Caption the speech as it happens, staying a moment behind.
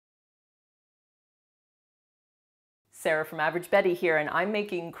Sarah from AverageBetty here, and I'm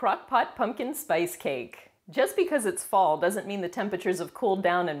making Crock Pot pumpkin spice cake. Just because it's fall doesn't mean the temperatures have cooled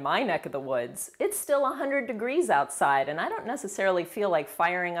down in my neck of the woods. It's still 100 degrees outside, and I don't necessarily feel like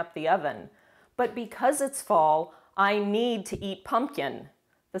firing up the oven. But because it's fall, I need to eat pumpkin.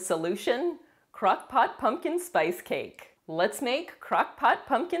 The solution? Crock Pot pumpkin spice cake. Let's make Crock Pot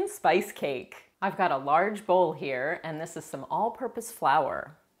pumpkin spice cake. I've got a large bowl here, and this is some all-purpose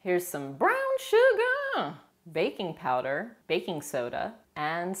flour. Here's some brown sugar, baking powder, baking soda,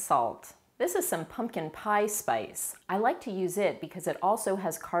 and salt. This is some pumpkin pie spice. I like to use it because it also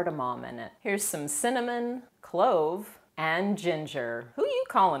has cardamom in it. Here's some cinnamon, clove, and ginger. Who you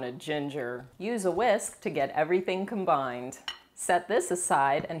calling a ginger? Use a whisk to get everything combined. Set this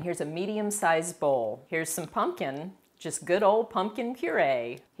aside, and here's a medium-sized bowl. Here's some pumpkin, just good old pumpkin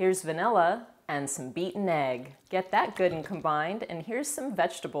puree. Here's vanilla and some beaten egg. Get that good and combined, and here's some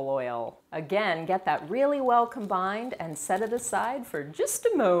vegetable oil. Again, get that really well combined and set it aside for just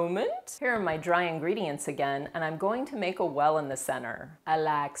a moment. Here are my dry ingredients again, and I'm going to make a well in the center,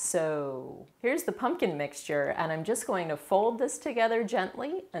 like so. Here's the pumpkin mixture, and I'm just going to fold this together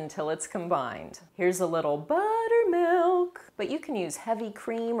gently until it's combined. Here's a little buttermilk, but you can use heavy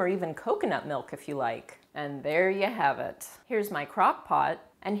cream or even coconut milk if you like. And there you have it. Here's my crock pot.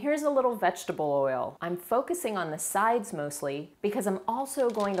 And here's a little vegetable oil. I'm focusing on the sides mostly because I'm also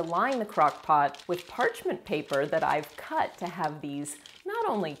going to line the crock pot with parchment paper that I've cut to have these not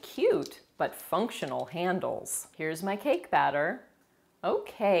only cute, but functional handles. Here's my cake batter.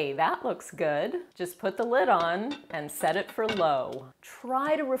 Okay, that looks good. Just put the lid on and set it for low.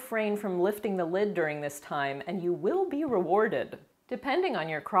 Try to refrain from lifting the lid during this time and you will be rewarded. Depending on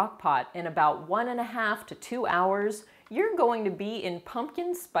your crock pot, in about 1.5 to 2 hours, you're going to be in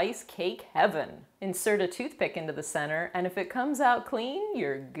pumpkin spice cake heaven. Insert a toothpick into the center, and if it comes out clean,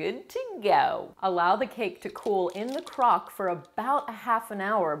 you're good to go. Allow the cake to cool in the crock for about a half an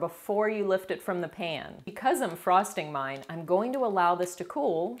hour before you lift it from the pan. Because I'm frosting mine, I'm going to allow this to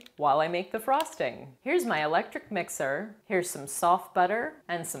cool while I make the frosting. Here's my electric mixer. Here's some soft butter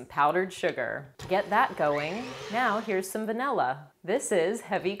and some powdered sugar. Get that going. Now here's some vanilla. This is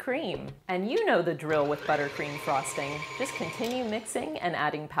heavy cream. And you know the drill with buttercream frosting. Just continue mixing and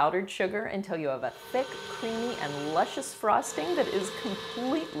adding powdered sugar until you have a thick, creamy, and luscious frosting that is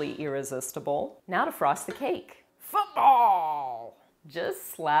completely irresistible. Now to frost the cake. Football!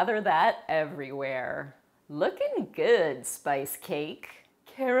 Just slather that everywhere. Looking good, spice cake.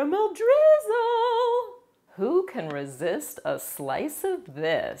 Caramel drizzle! Who can resist a slice of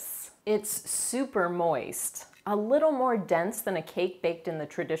this? It's super moist. A little more dense than a cake baked in the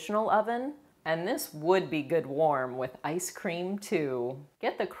traditional oven, and this would be good warm with ice cream too.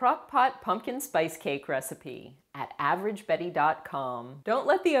 Get the Crock Pot pumpkin spice cake recipe at AverageBetty.com. Don't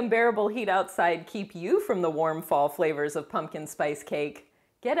let the unbearable heat outside keep you from the warm fall flavors of pumpkin spice cake.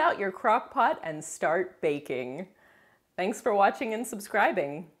 Get out your crock pot and start baking. Thanks for watching and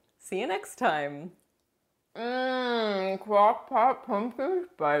subscribing. See you next time. Crock Pot pumpkin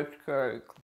spice cake.